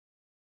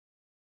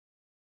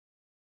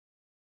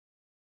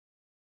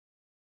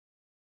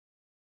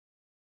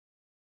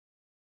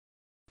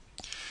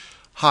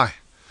Hi.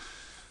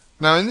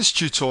 Now in this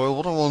tutorial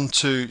what I want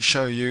to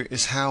show you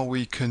is how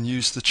we can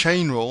use the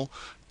chain rule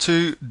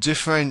to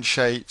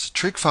differentiate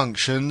trig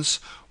functions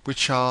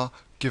which are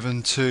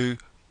given to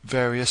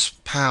various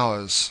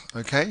powers.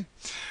 Okay?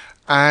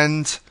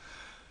 And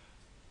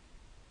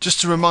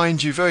just to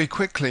remind you very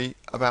quickly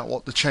about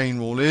what the chain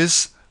rule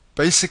is,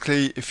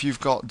 basically if you've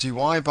got dy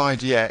by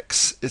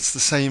dx, it's the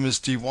same as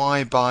dy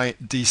by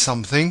d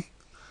something,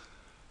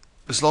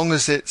 as long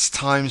as it's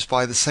times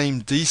by the same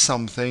d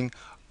something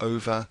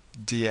over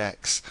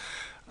dx.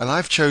 And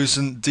I've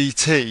chosen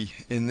dt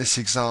in this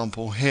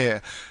example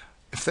here.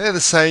 If they're the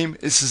same,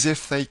 it's as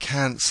if they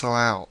cancel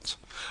out,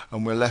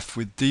 and we're left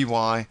with dy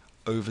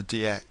over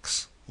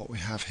dx, what we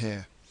have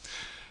here.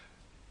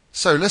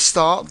 So let's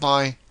start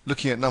by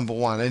looking at number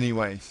one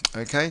anyway.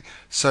 Okay,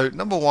 so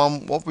number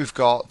one, what we've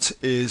got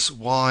is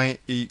y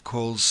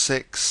equals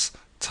 6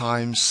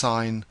 times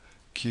sine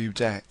cubed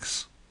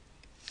x.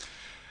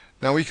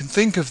 Now we can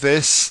think of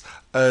this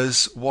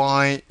as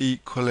y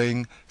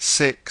equaling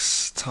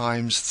 6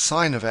 times the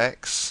sine of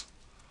x,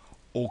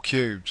 all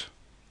cubed.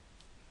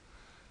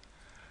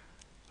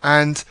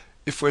 And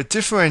if we're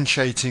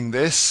differentiating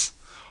this,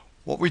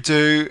 what we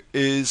do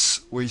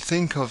is we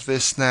think of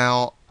this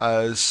now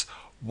as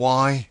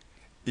y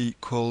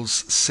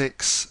equals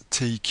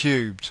 6t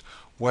cubed,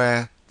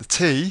 where the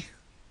t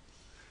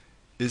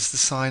is the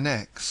sine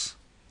x.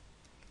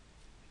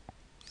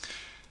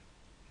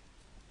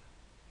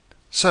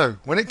 So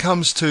when it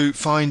comes to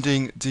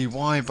finding dy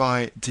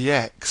by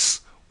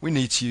dx, we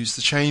need to use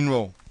the chain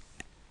rule,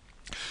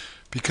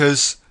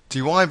 because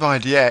dy by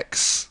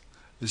dx,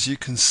 as you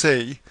can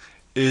see,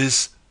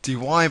 is dy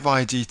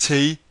by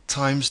dt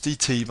times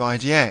dt by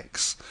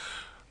dx.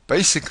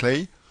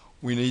 Basically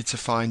we need to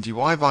find dy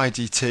by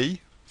dt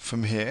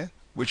from here,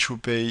 which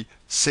would be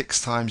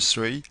 6 times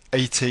 3,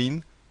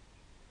 18,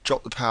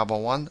 drop the power by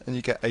 1 and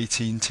you get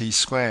 18t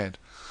squared.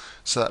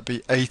 So that'd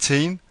be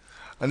 18.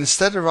 And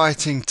instead of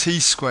writing t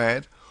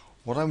squared,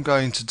 what I'm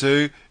going to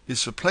do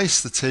is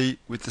replace the t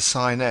with the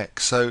sine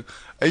x. So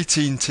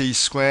 18t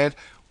squared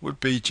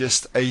would be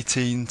just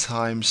 18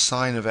 times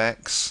sine of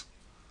x,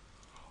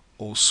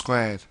 all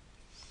squared.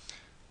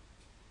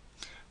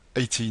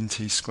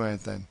 18t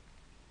squared then.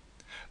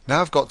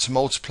 Now I've got to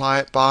multiply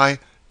it by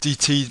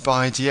dt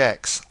by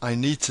dx. I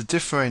need to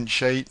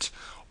differentiate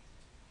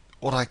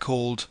what I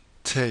called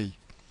t.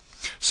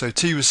 So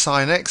t was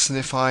sine x, and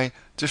if I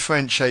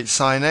differentiate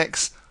sine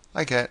x,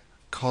 I get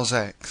cos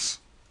x.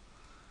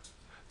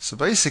 So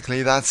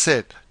basically that's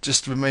it.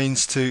 Just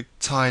remains to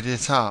tidy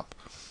it up.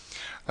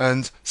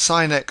 And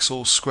sine x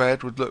all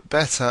squared would look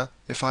better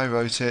if I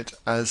wrote it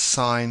as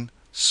sine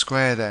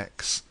squared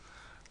x,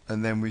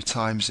 and then we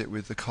times it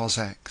with the cos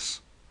x.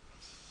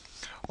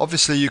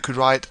 Obviously you could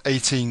write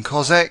 18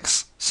 cos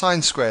x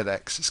sine squared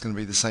x. It's going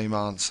to be the same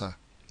answer.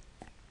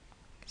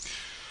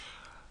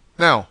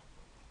 Now,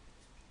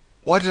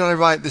 why did I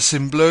write this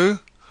in blue?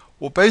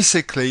 Well,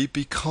 basically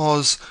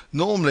because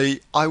normally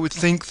I would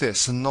think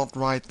this and not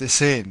write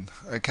this in,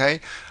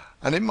 okay?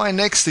 And in my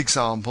next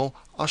example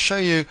I'll show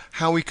you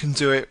how we can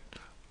do it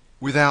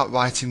without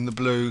writing the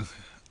blue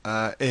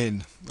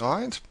in,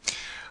 alright?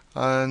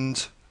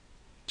 And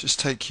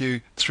just take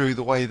you through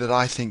the way that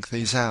I think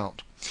these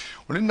out.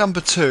 Well, in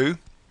number 2,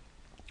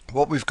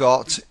 what we've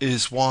got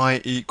is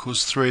y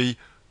equals 3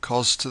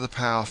 cos to the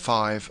power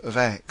 5 of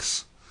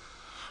x,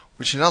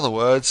 which in other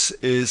words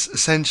is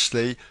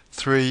essentially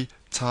 3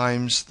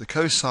 times the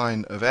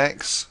cosine of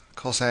x,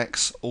 cos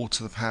x, all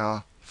to the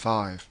power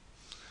 5.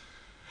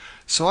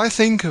 So I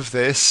think of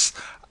this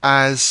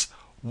as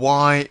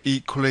y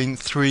equaling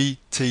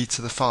 3t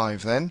to the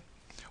 5 then,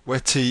 where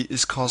t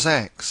is cos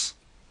x.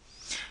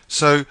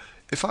 So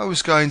if I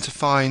was going to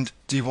find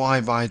dy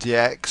by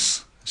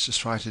dx, let's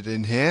just write it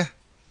in here,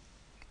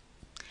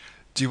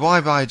 dy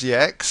by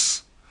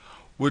dx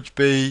would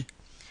be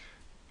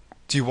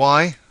dy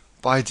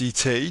by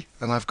dt,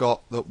 and I've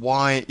got that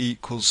y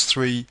equals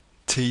 3t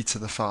to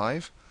the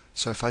 5.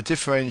 So if I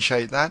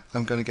differentiate that,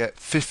 I'm going to get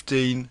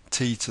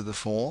 15t to the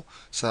 4.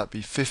 So that'd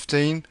be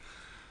 15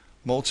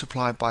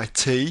 multiplied by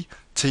t,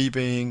 t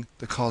being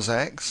the cos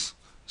x.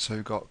 So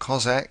we've got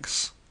cos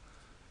x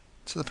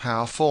to the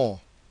power 4.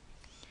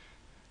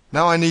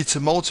 Now I need to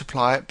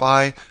multiply it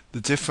by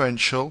the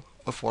differential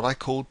of what I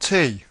called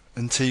t,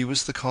 and t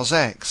was the cos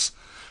x.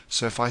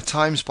 So if I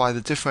times by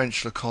the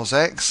differential of cos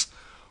x,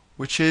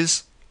 which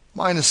is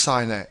minus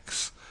sine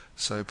x,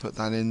 so put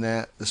that in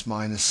there as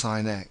minus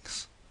sine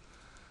x.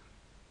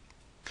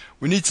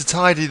 We need to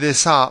tidy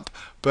this up,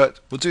 but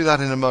we'll do that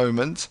in a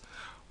moment.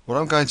 What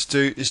I'm going to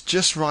do is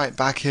just write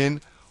back in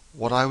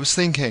what I was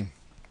thinking.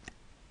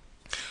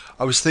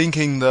 I was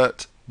thinking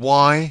that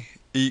y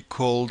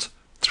equaled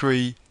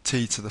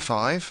 3t to the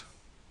 5,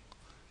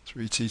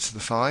 3t to the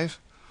 5,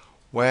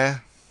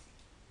 where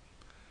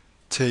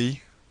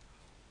t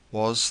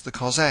was the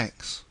cos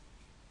x.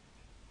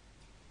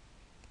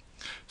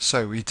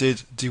 So we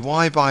did dy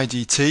by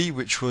dt,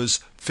 which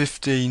was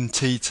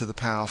 15t to the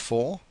power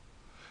 4.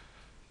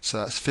 So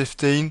that's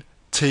 15,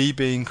 t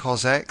being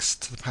cos x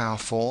to the power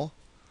 4.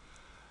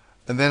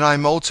 and then I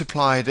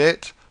multiplied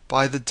it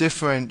by the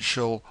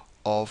differential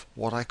of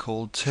what I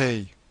called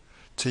t.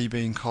 T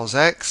being cos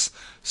x,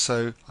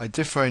 so I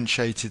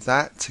differentiated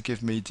that to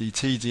give me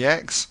dt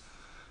dx.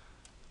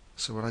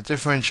 So when I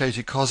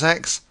differentiated cos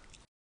x,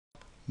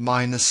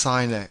 minus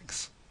sin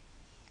x.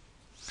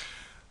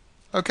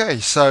 Okay,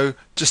 so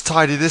just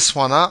tidy this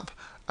one up,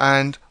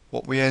 and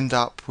what we end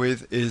up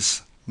with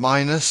is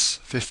minus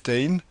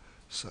 15.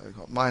 So we've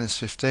got minus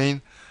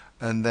 15,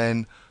 and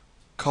then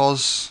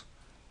cos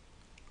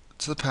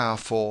to the power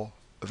 4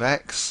 of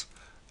x,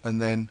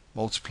 and then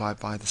multiplied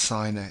by the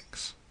sin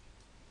x.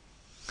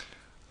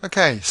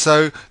 Okay,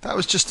 so that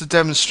was just to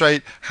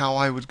demonstrate how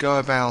I would go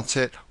about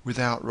it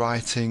without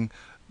writing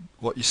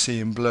what you see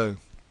in blue.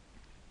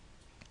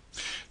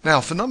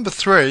 Now for number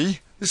 3,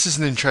 this is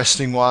an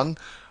interesting one.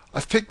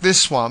 I've picked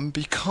this one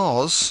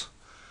because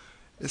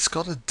it's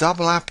got a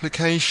double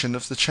application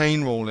of the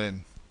chain rule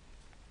in,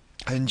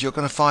 and you're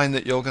going to find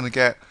that you're going to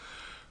get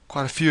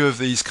quite a few of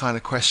these kind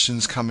of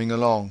questions coming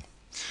along.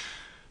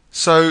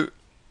 So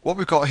what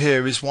we've got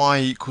here is y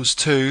equals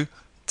 2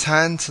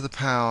 tan to the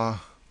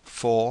power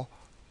 4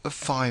 of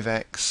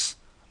 5x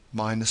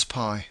minus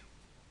pi.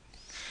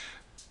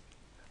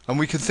 And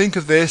we can think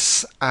of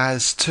this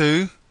as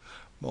 2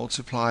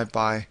 multiplied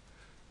by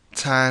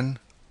tan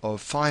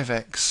of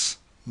 5x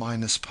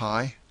minus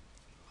pi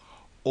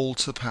all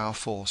to the power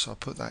 4. So I'll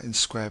put that in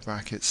square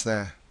brackets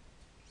there.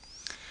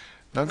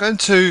 Now I'm going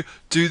to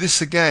do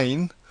this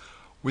again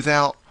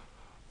without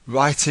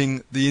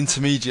writing the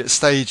intermediate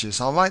stages.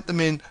 I'll write them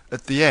in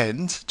at the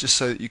end just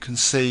so that you can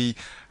see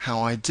how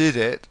I did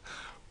it.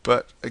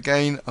 But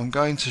again, I'm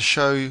going to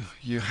show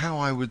you how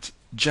I would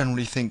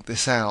generally think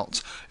this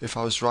out if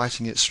I was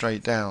writing it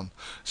straight down.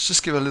 Let's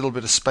just give a little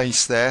bit of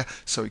space there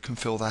so we can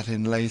fill that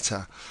in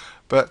later.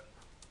 But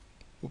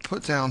we'll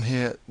put down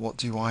here what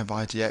dy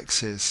by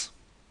dx is.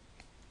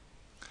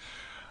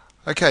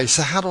 Okay,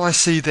 so how do I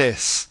see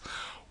this?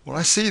 Well,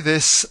 I see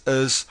this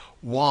as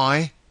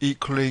y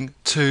equaling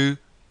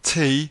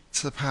 2t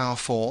to the power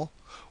 4,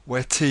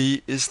 where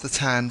t is the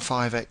tan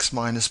 5x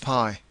minus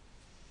pi.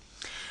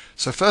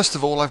 So first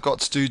of all, I've got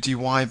to do dy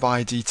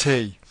by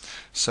dt.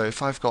 So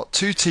if I've got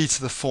 2t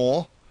to the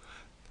 4,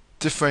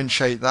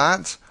 differentiate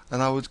that,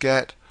 and I would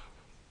get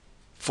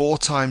 4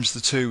 times the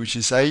 2, which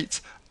is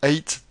 8,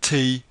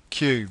 8t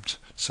cubed.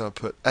 So I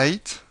put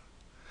 8.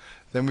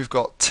 Then we've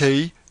got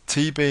t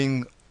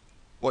being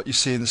what you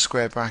see in the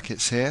square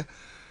brackets here,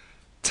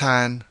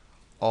 tan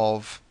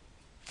of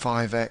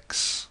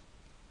 5x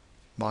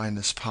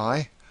minus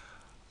pi,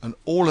 and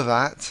all of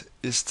that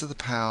is to the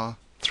power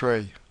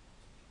 3.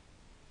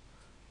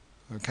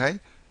 Okay,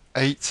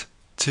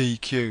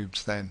 8t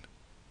cubed then.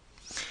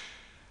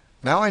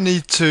 Now I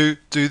need to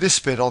do this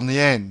bit on the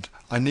end.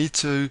 I need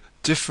to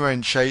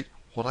differentiate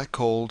what I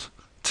called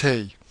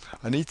t.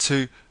 I need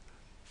to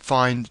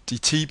find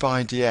dt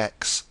by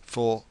dx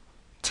for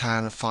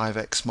tan of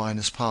 5x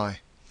minus pi.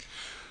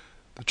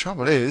 The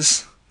trouble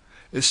is,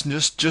 it's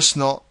just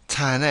not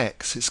tan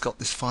x, it's got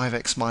this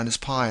 5x minus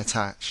pi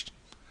attached.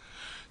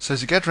 So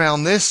to get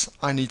around this,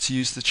 I need to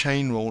use the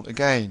chain rule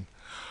again.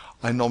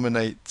 I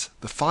nominate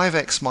the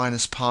 5x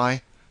minus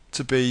pi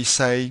to be,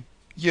 say,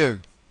 u.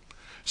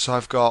 So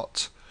I've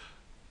got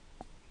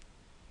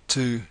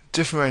to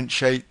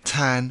differentiate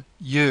tan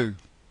u.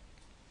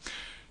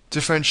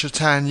 Differential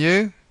tan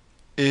u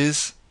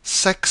is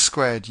sec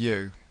squared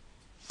u.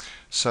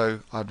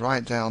 So I'd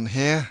write down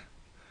here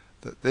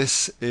that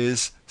this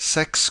is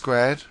sec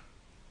squared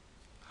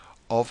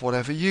of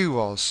whatever u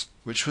was,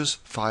 which was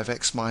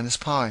 5x minus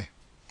pi.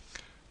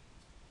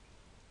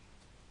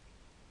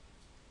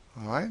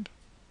 Alright,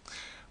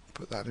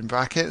 put that in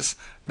brackets.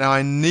 Now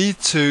I need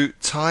to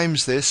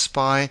times this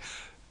by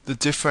the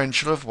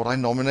differential of what I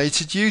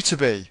nominated u to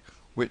be,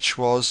 which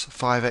was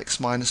 5x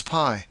minus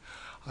pi.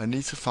 I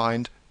need to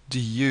find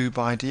du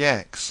by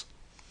dx.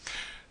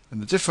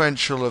 And the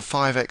differential of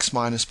 5x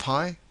minus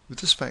pi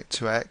with respect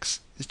to x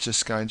is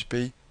just going to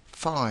be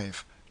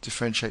 5.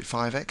 Differentiate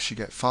 5x, you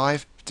get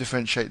 5.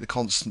 Differentiate the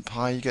constant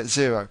pi, you get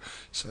 0.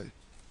 So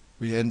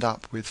we end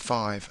up with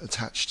 5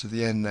 attached to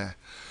the end there.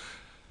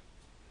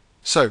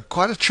 So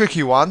quite a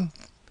tricky one.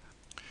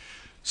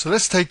 So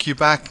let's take you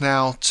back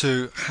now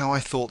to how I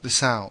thought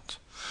this out.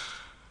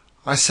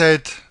 I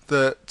said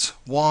that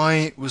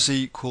y was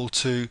equal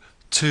to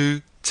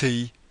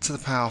 2t to the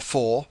power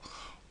 4,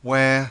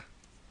 where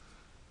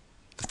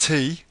the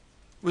t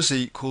was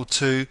equal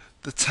to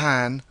the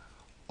tan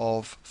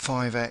of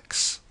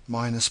 5x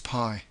minus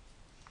pi.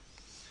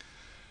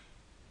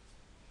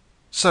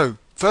 So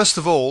first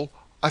of all,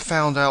 I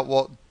found out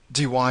what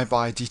dy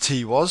by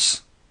dt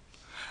was,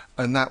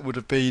 and that would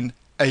have been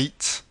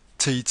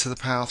 8t to the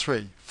power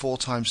 3. 4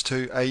 times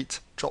 2, 8,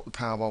 drop the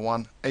power by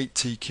 1,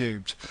 8t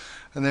cubed.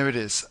 And there it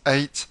is,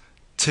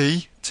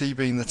 8t, t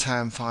being the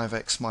tan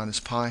 5x minus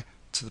pi,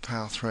 to the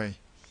power 3.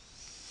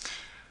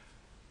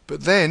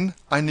 But then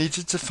I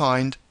needed to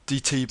find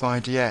dt by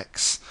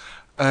dx,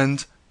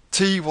 and t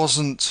dt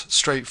wasn't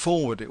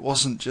straightforward. It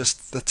wasn't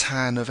just the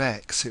tan of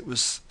x, it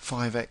was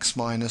 5x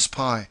minus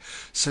pi.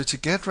 So to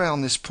get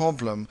around this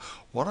problem,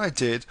 what I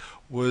did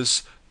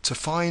was to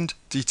find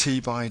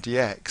dt by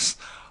dx,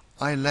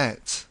 I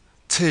let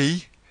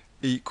t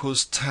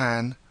equals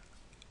tan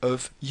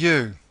of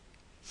u,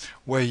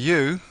 where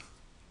u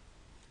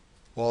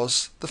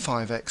was the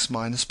 5x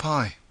minus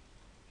pi.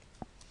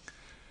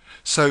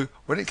 So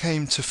when it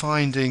came to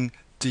finding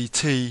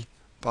dt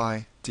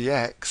by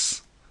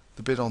dx,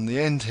 the bit on the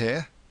end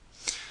here,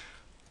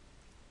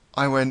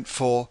 I went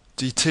for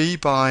dt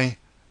by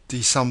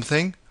d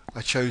something.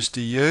 I chose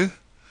du.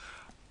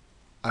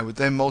 I would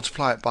then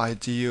multiply it by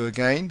du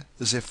again,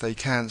 as if they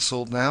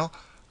cancelled now,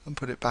 and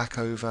put it back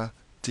over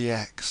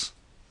dx.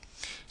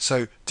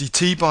 So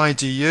dt by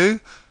du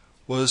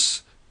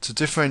was to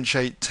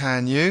differentiate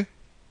tan u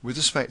with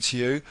respect to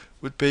u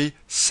would be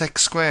sec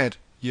squared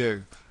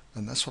u.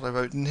 And that's what I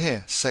wrote in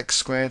here, sec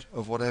squared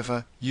of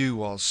whatever u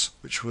was,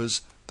 which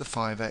was the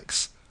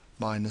 5x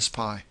minus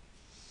pi.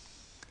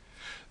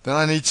 Then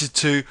I needed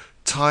to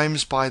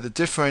times by the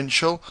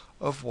differential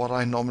of what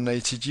I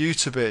nominated u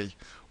to be,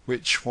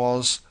 which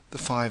was the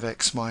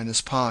 5x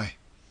minus pi.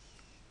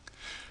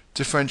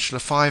 Differential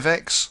of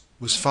 5x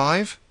was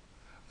 5,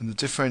 and the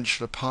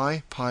differential of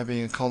pi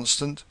being a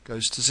constant,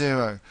 goes to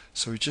 0.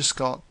 So we just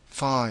got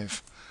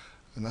 5,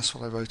 and that's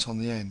what I wrote on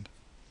the end.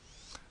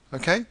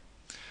 Okay?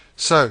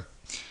 So,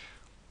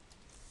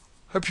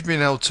 hope you've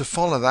been able to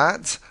follow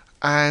that,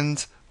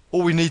 and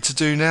all we need to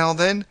do now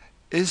then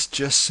is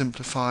just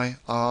simplify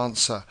our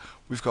answer.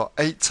 We've got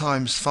 8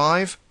 times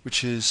 5,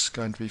 which is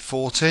going to be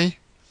 40.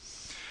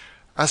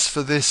 As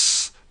for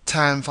this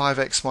tan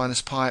 5x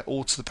minus pi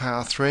all to the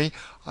power 3,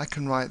 I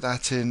can write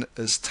that in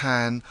as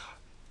tan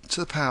to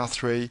the power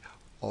 3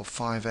 of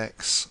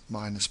 5x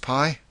minus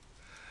pi,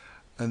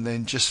 and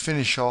then just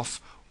finish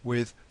off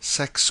with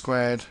sec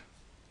squared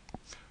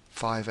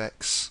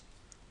 5x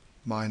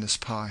minus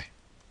pi.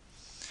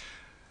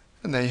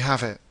 And there you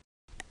have it.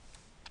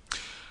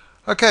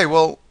 Okay,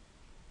 well,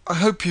 I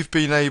hope you've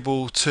been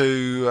able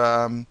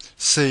to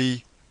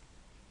see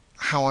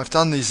how I've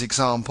done these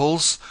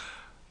examples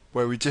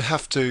where we do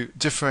have to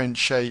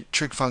differentiate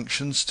trig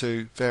functions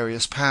to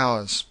various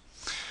powers.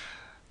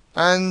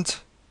 And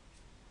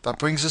that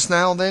brings us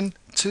now then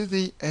to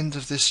the end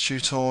of this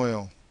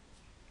tutorial.